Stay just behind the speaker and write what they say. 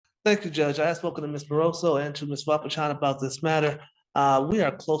Thank you, Judge. I have spoken to Ms. Barroso and to Ms. Wapachon about this matter. We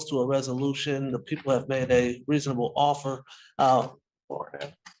are close to a resolution. The people have made a reasonable offer. Go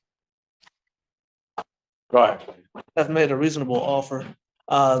ahead. Have made a reasonable offer.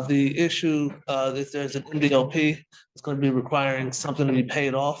 The issue, if there's an MDLP, it's going to be requiring something to be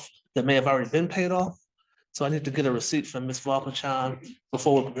paid off that may have already been paid off. So I need to get a receipt from Ms. Wapachon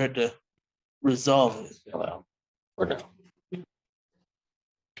before we're prepared to resolve it. Hello. We're done.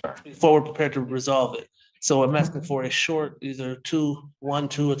 Before we're prepared to resolve it. So I'm asking for a short, either 1,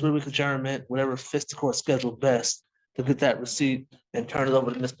 2, or 3 week adjournment, whatever fits the court schedule best, to get that receipt and turn it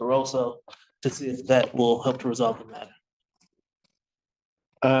over to Ms. Barroso to see if that will help to resolve the matter.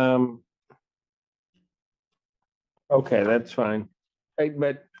 Okay, that's fine. Hey,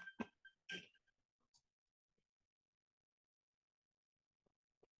 but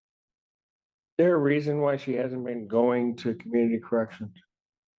there a reason why she hasn't been going to community corrections?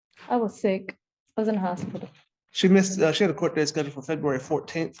 I was sick. I was in the hospital. She missed, she had a court date scheduled for February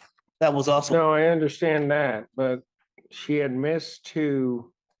 14th. That was also, No, I understand that, but she had missed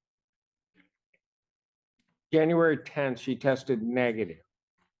to January 10th, she tested negative.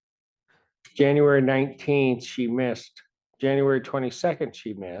 January 19th, she missed. January 22nd,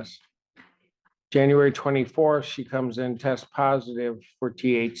 she missed. January 24th, she comes in, test positive for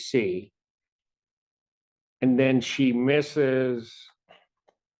THC. And then she misses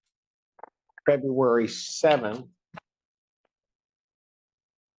February 7th.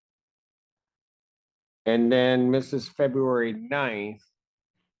 And then misses February 9th.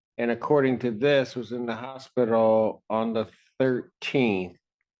 And according to this, was in the hospital on the 13th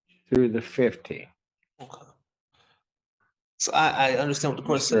through the 15th. okay. So I understand what the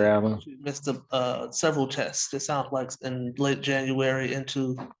court Mr. said. Allen. She missed several tests. It sounds like in late January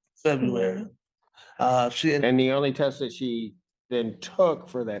into February. She, And the only test that she then took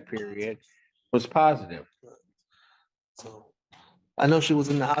for that period was positive. so I know she was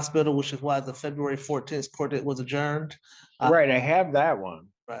in the hospital, which is why the February 14th court date was adjourned. Right, I have that one,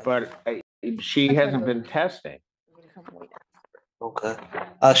 Right. but she hasn't been testing. Okay.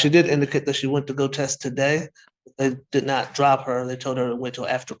 She did indicate that she went to go test today. They did not drop her. They told her to wait till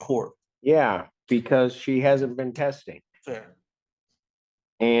after court. Yeah, because she hasn't been testing. Fair.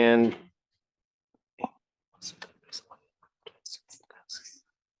 And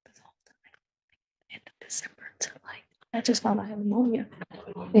End of December to like, I just found I had pneumonia.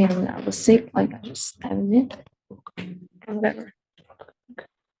 And I was sick, like I just haven't it. Whatever.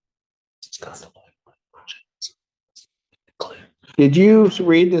 did you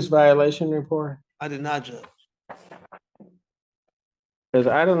read this violation report? I did not, Judge. Because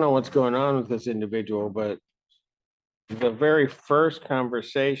I don't know what's going on with this individual, but the very first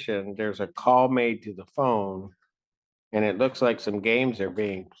conversation, there's a call made to the phone. And it looks like some games are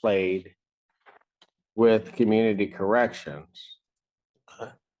being played with community corrections.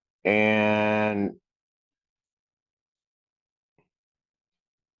 Okay. And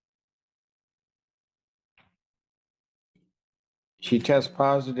she tests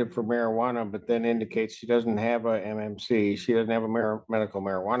positive for marijuana, but then indicates she doesn't have a MMC. She doesn't have a medical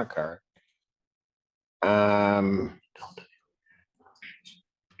marijuana card.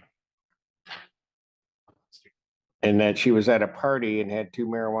 And that she was at a party and had 2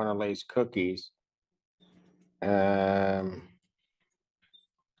 marijuana laced cookies. So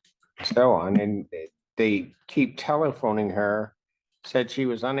on, and they keep telephoning her, said she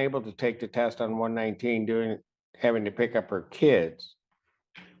was unable to take the test on 119, having to pick up her kids.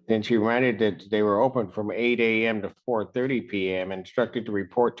 Then she reminded that they were open from 8 a.m. to 4:30 p.m. instructed to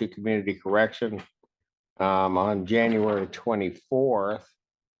report to community correction on January 24th.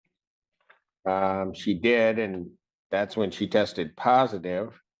 She did, and that's when she tested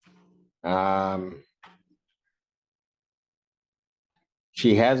positive.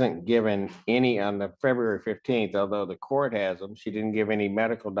 She hasn't given any on the February 15th, although the court has them. She didn't give any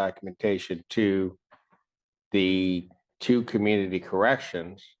medical documentation to the 2 community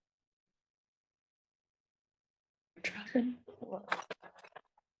corrections. You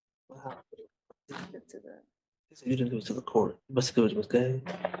didn't give it to the court. You must have given it to Ms. Gaines.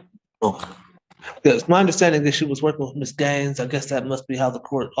 Okay. Yes, my understanding is she was working with Ms. Gaines. I guess that must be how the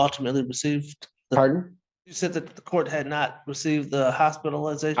court ultimately received. Pardon? You said that the court had not received the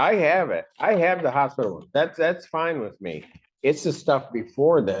hospitalization. I have it. I have the hospital. That's fine with me. It's the stuff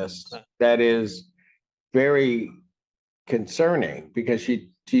before this that is very concerning, because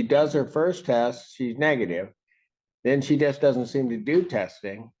she does her first test, she's negative. Then she just doesn't seem to do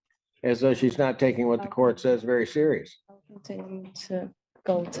testing, as though she's not taking what the court says very serious. I'll continue to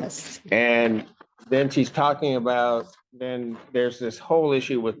go test. And then she's talking about then there's this whole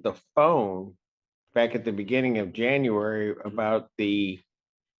issue with the phone back at the beginning of January about the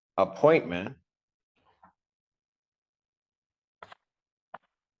appointment.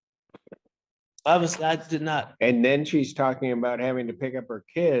 Obviously, I did not. And then she's talking about having to pick up her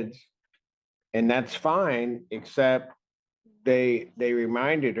kids. And that's fine, except they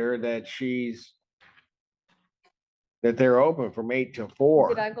reminded her that that they're open from 8 to 4.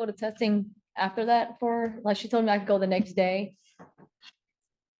 Did I go to testing after that for, like, she told me I could go the next day.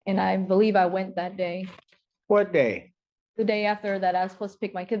 And I believe I went that day, What day? the day after that I was supposed to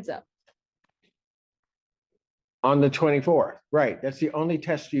pick my kids up. On the 24th, right? That's the only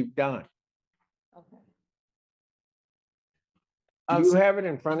test you've done. Okay. Do you have it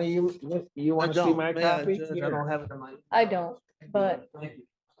in front of you? You I want to see don't. my May I, copy? Judge? I Here. don't have it in my. I don't, but Thank you.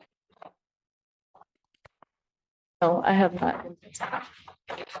 no, I have not.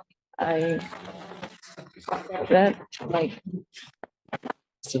 I, that, like,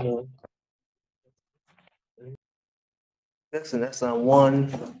 So, that's on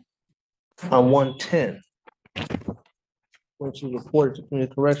 110. When she reported to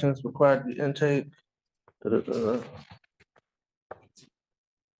community corrections, required the intake.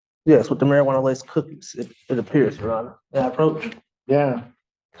 Yes, with the marijuana laced cookies, it appears, Your Honor. Yeah, approach. Yeah.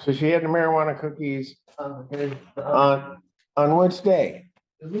 So she had the marijuana cookies It on which day?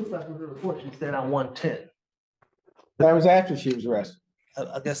 looks like in the report, she said on 110. That was after she was arrested.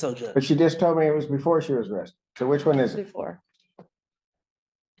 I guess so, Judge. But she just told me it was before she was arrested. So which one is it? before.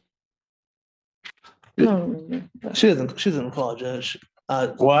 I don't remember. She doesn't recall, Judge.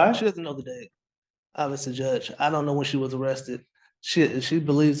 What? She doesn't know the date. Obviously, Judge, I don't know when she was arrested. She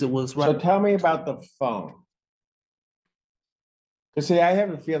believes it was So right. tell me about the phone. You see, I have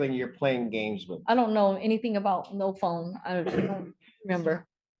a feeling you're playing games with me. I don't know anything about no phone. I don't remember.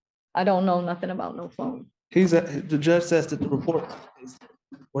 I don't know nothing about no phone. The judge says that the report is,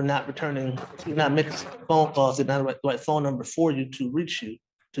 we're not returning, we're not making phone calls, it's not the right phone number for you to reach you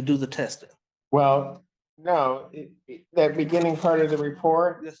to do the testing. Well, no, that beginning part of the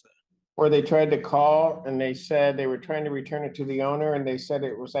report Yes, sir. where they tried to call and they said they were trying to return it to the owner and they said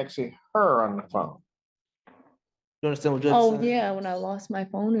it was actually her on the phone. You understand what Judge Oh, said? yeah, when I lost my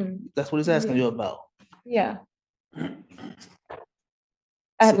phone and, That's what he's asking you about. yeah.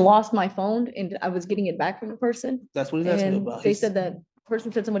 I had lost my phone and I was getting it back from the person. That's what he's asking you And about. they said that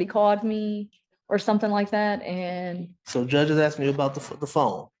person said somebody called me or something like that, and So judge is asking you about the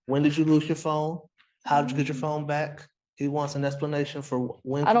phone. When did you lose your phone? How did you get your phone back? He wants an explanation for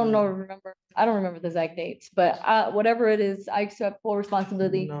when. I don't know, I don't remember the exact dates, but whatever it is, I accept full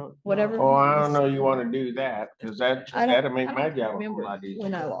responsibility, No, whatever. Oh, I don't know you want to do that because that'll make my job a whole Remember lot easier.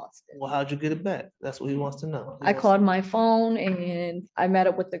 when I lost it. Well, how'd you get it back? That's what he wants to know. I called my phone and I met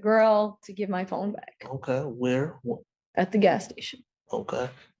up with the girl to give my phone back Okay, where? at the gas station. Okay,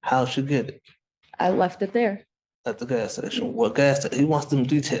 how'd she get it? I left it there. At the gas station. What gas station? He wants them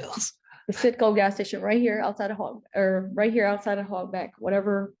details. The Citgo gas station right here outside of Hogback,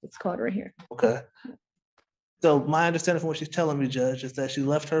 whatever it's called right here. Okay. So my understanding from what she's telling me, Judge, is that she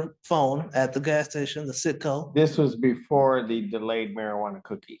left her phone at the gas station, the Citgo. This was before the delayed marijuana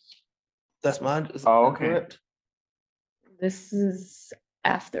cookies. That's my. Oh, okay. Correct? This is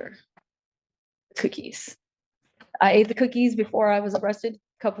after the cookies. I ate the cookies before I was arrested,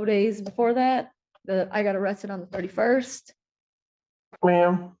 a couple days before that. I got arrested on the 31st.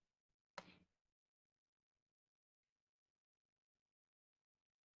 Ma'am.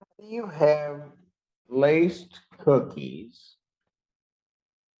 You have laced cookies.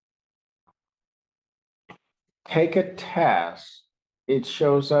 Take a test, it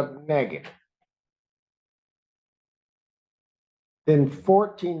shows up negative. Then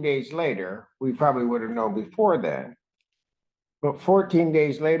 14 days later, we probably would have known before then. But 14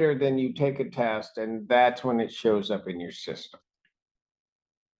 days later, then you take a test and that's when it shows up in your system.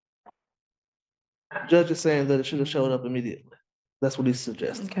 Judge is saying that it should have showed up immediately. That's what he's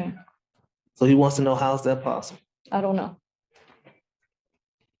suggesting. Okay, So he wants to know how is that possible? I don't know.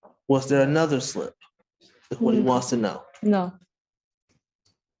 Was there another slip? Is what he wants to know. No,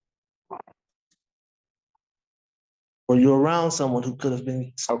 Were you around someone who could have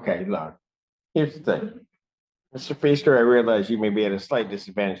been? Okay, look, here's the thing. Mr. Feaster, I realize you may be at a slight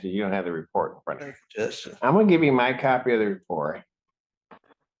disadvantage because you don't have the report in front of you. Judge. I'm gonna give you my copy of the report.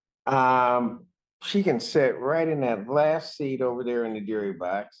 She can sit right in that last seat over there in the jury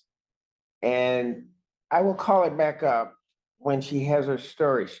box. And I will call it back up when she has her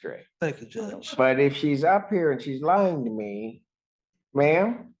story straight. Thank you, Judge. But if she's up here and she's lying to me,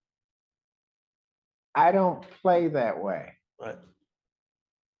 ma'am, I don't play that way. Right.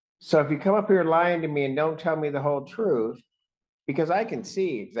 So if you come up here lying to me and don't tell me the whole truth, because I can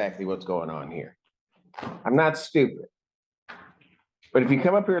see exactly what's going on here. I'm not stupid. But if you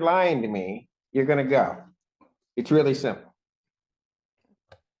come up here lying to me, you're gonna go. It's really simple.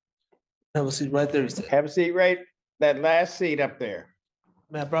 Have a seat right there. He said. Have a seat right, that last seat up there.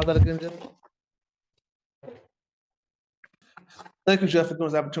 May I borrow that again, Jeff? Thank you, Jeff, for giving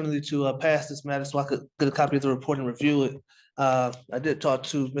us the opportunity to pass this matter so I could get a copy of the report and review it. I did talk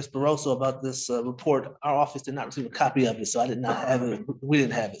to Ms. Barroso about this report. Our office did not receive a copy of it, so I did not have it. We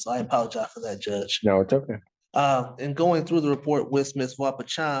didn't have it, so I apologize for that, Judge. No, it's okay. In going through the report with Ms.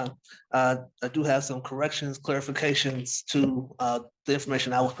 Wapachan, I do have some corrections, clarifications to the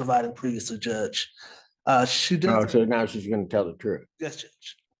information I was providing previously, Judge. She Oh, does, so now she's gonna tell the truth. yes,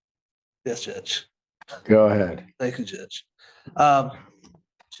 Judge. Yes, Judge. Go ahead. Thank you, Judge.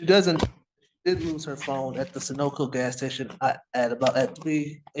 She did lose her phone at the Sunoco gas station at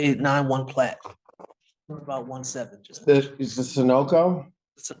 3891 Platte. About 17, just Is the Sunoco,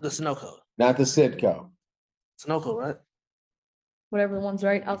 the Sunoco. not the Sitco? Sunoco, right? Whatever the one's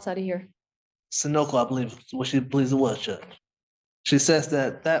right outside of here. Sunoco, I believe, what she believes it was, Judge. She says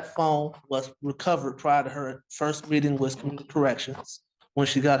that that phone was recovered prior to her first meeting with Community Corrections when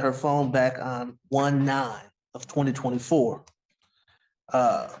she got her phone back on 1/9 of 2024.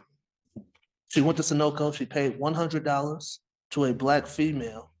 She went to Sunoco, she paid $100 to a Black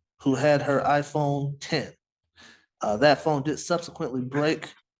female who had her iPhone 10. That phone did subsequently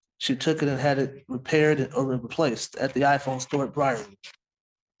break. She took it and had it repaired or replaced at the iPhone store at Briarwood.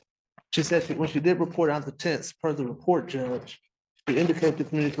 She said when she did report on the 10th, per the report, Judge, she indicated to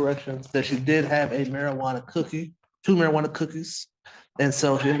Community Corrections that she did have a marijuana cookie, 2 marijuana cookies. And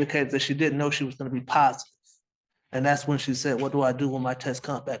so she indicated that she didn't know she was going to be positive. And that's when she said, what do I do when my test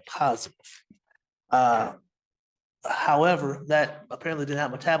comes back positive? However, that apparently did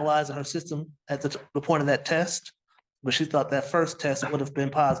not metabolize in her system at the point of that test, but she thought that first test would have been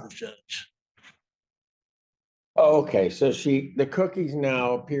positive, Judge. Okay, so the cookies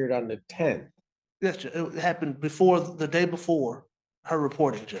now appeared on the 10th. Yes, Judge, it happened the day before her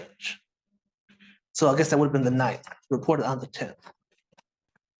reporting, Judge. So I guess that would have been the 9th, reported on the 10th.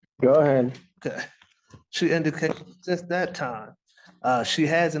 Go ahead. Okay. She indicated since that time, she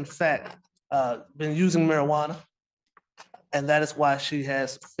has in fact been using marijuana, and that is why she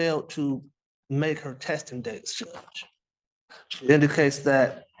has failed to make her testing dates, Judge. She indicates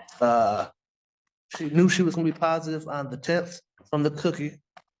that she knew she was going to be positive on the 10th from the cookie,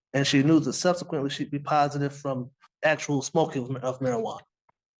 and she knew that subsequently she'd be positive from actual smoking of marijuana.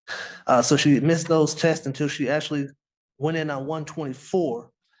 So she missed those tests until she actually went in on 1/24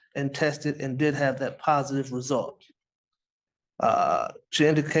 and tested and did have that positive result. She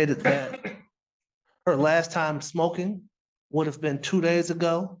indicated that her last time smoking would have been 2 days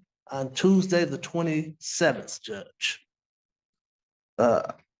ago on Tuesday, the 27th, Judge.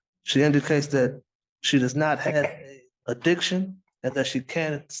 She indicates that she does not have an addiction and that she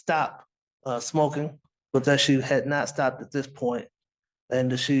can stop smoking, but that she had not stopped at this point, and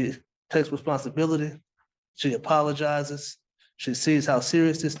that she takes responsibility. She apologizes. She sees how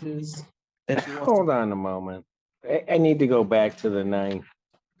serious this is. And she wants Hold on a moment. I need to go back to the 9th.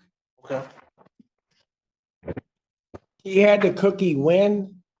 okay. He had the cookie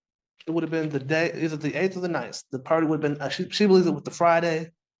when? It would have been the day, either the 8th or the 9th. The party would have been, she believes it was the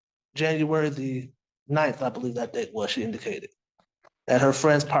Friday, January the 9th, I believe that date was, she indicated, at her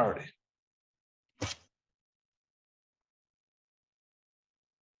friend's party.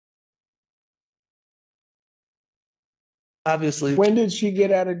 Obviously, When did she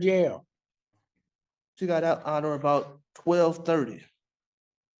get out of jail? she got out on or about 12:30.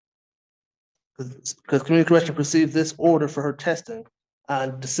 Because Community Correction received this order for her testing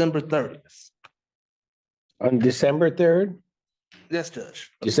on December 30th. On December 3rd? Yes, Judge.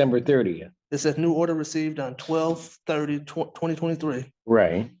 December 30th. It says new order received on 12/30/2023.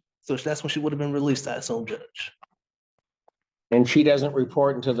 Right. So that's when she would have been released, I assume, Judge. And she doesn't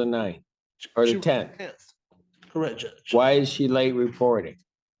report until the 9th or the 10th. Correct, Judge. Why is she late reporting?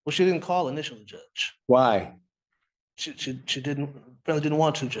 Well, she didn't call initially, Judge. Why? She apparently didn't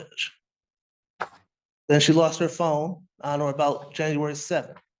want to, Judge. Then she lost her phone on or about January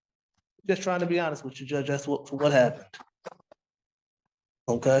 7th. Just trying to be honest with you, Judge, that's what happened.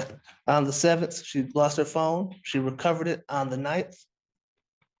 Okay, on the 7th, she lost her phone. She recovered it on the 9th.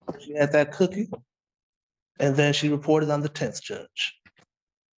 She had that cookie. And then she reported on the 10th, Judge.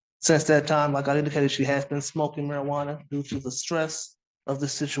 Since that time, like I indicated, she has been smoking marijuana due to the stress of the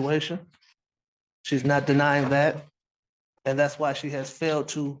situation. She's not denying that. And that's why she has failed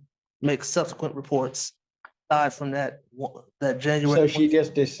to make subsequent reports aside from that, that January. So she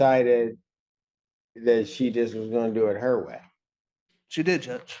just decided that she just was gonna do it her way. She did,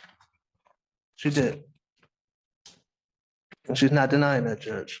 Judge. She did. And she's not denying that,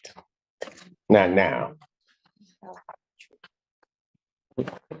 Judge. Not now.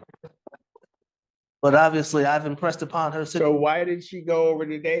 But obviously, I've impressed upon her. So why did she go over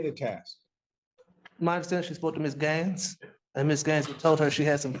the data test? My understanding, she spoke to Ms. Gaines, and Ms. Gaines told her she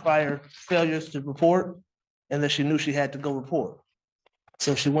had some prior failures to report, and that she knew she had to go report.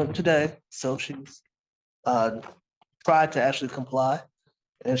 So she went today, so she's tried to actually comply.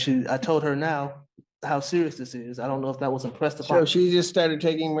 And I told her now how serious this is. I don't know if that was impressed So upon. she just started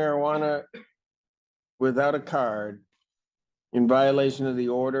taking marijuana without a card in violation of the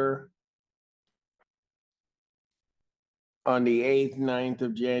order on the 8th, 9th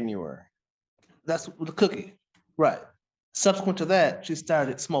of January. That's the cookie, right. Subsequent to that, she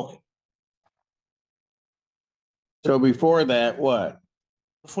started smoking. So before that, what?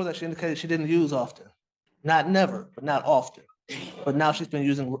 Before that, she indicated she didn't use often. Not never, but not often. But now she's been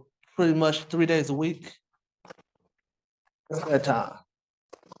using pretty much 3 days a week. That's that time.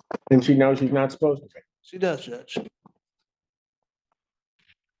 And she knows she's not supposed to be. She does, Judge.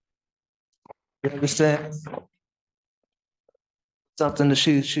 You understand? Something that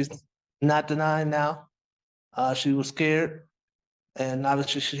she's not denying now. She was scared, and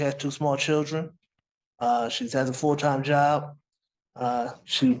obviously she has 2 small children. She has a full-time job.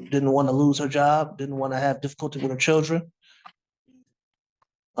 She didn't want to lose her job, didn't want to have difficulty with her children.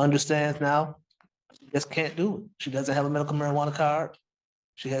 Understands now, she just can't do it. She doesn't have a medical marijuana card.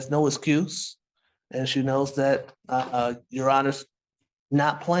 She has no excuse. And she knows that, Your Honor's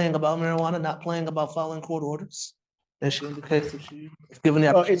not playing about marijuana, not playing about following court orders. And she indicates that she is given the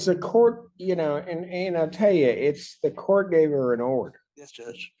Well, opportunity. it's the court, and I'll tell you, it's the court gave her an order. Yes,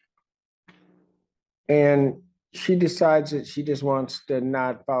 Judge. And she decides that she just wants to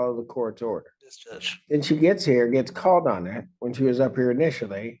not follow the court's order. Yes, Judge. Then she gets here, gets called on it when she was up here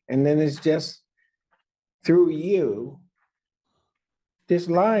initially, and then it's just through you just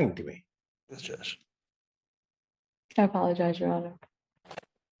lying to me. Yes, Judge. I apologize, Your Honor.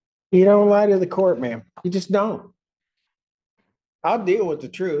 You don't lie to the court, ma'am. You just don't. I'll deal with the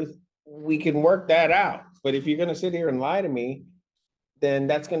truth. We can work that out. But if you're gonna sit here and lie to me, then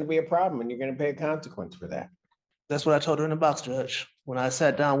that's gonna be a problem and you're gonna pay a consequence for that. That's what I told her in the box, Judge. When I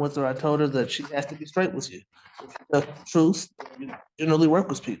sat down with her, I told her that she has to be straight with you. The truth, you generally work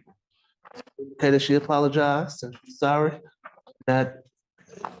with people. Okay, that she apologized and she's sorry that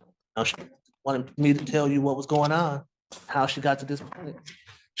she wanted me to tell you what was going on, how she got to this point.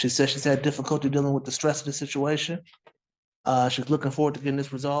 She said she's had difficulty dealing with the stress of the situation. She's looking forward to getting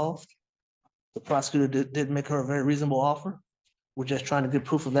this resolved. The prosecutor did make her a very reasonable offer. We're just trying to get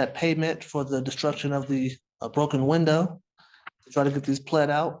proof of that payment for the destruction of the broken window, to try to get these pled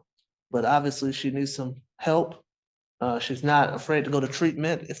out. But obviously she needs some help. She's not afraid to go to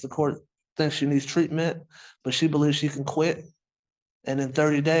treatment if the court thinks she needs treatment, but she believes she can quit. And in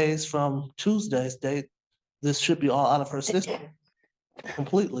 30 days from Tuesday's date, this should be all out of her system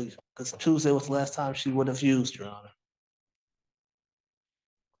completely, because Tuesday was the last time she would have used, Your Honor.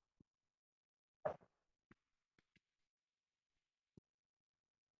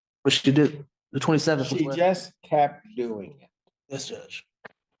 But she did, the 27th. She just kept doing it. Yes, Judge.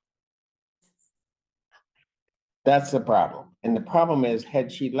 That's the problem. And the problem is,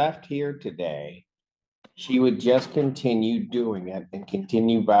 had she left here today, she would just continue doing it and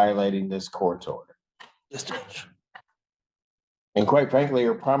continue violating this court's order. Yes, Judge. And quite frankly,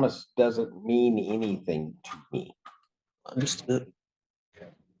 her promise doesn't mean anything to me. Understood.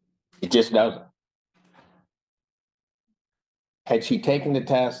 It just doesn't. Had she taken the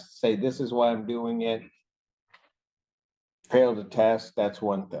test, say, this is why I'm doing it, failed the test, that's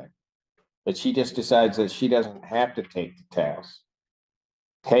one thing. But she just decides that she doesn't have to take the test,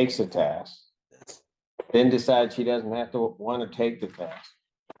 takes the test, then decides she doesn't have to want to take the test,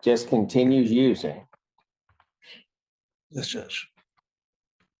 just continues using. Yes, Judge.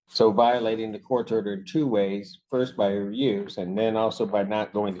 So violating the court's order in 2 ways, first by her use and then also by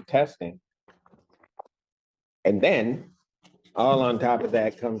not going to testing. And then all on top of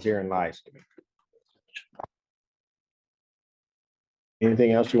that comes here and lies to me.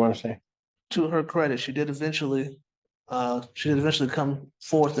 Anything else you want to say? To her credit, she did eventually come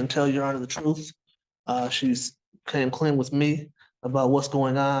forth and tell Your Honor the truth. She's came clean with me about what's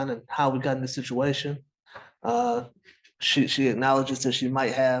going on and how we got in this situation. She acknowledges that she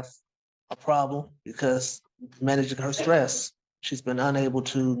might have a problem because managing her stress, she's been unable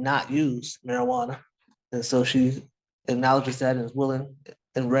to not use marijuana. And so she acknowledges that and is willing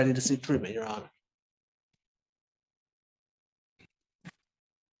and ready to seek treatment, Your Honor.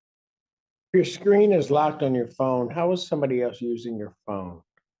 Your screen is locked on your phone. How is somebody else using your phone?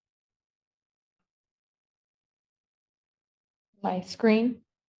 My screen.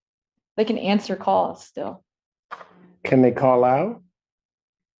 They can answer calls still. Can they call out?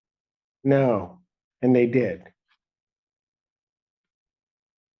 No, and they did.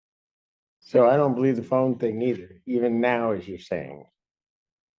 So I don't believe the phone thing either, even now, as you're saying.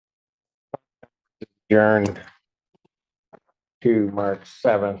 Adjourned to March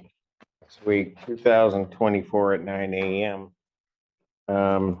 7th, next week, 2024 at 9 a.m.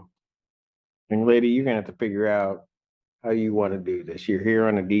 And lady, you're gonna have to figure out how you want to do this. You're here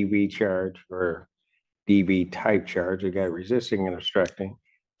on a DV charge or DV type charge. You got resisting and obstructing.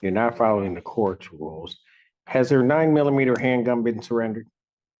 You're not following the court's rules. Has their 9mm handgun been surrendered?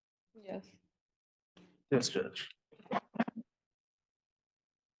 Yes. Yes, Judge.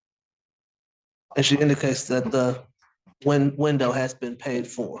 And she indicates that the window has been paid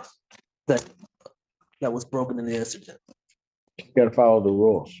for, that was broken in the incident. You got to follow the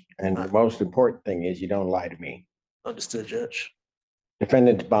rules. And the most important thing is you don't lie to me. Understood, Judge.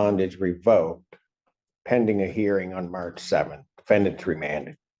 Defendant's bond is revoked pending a hearing on March 7th. Defendant's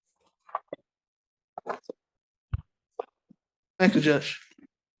remanded. Thank you, Judge.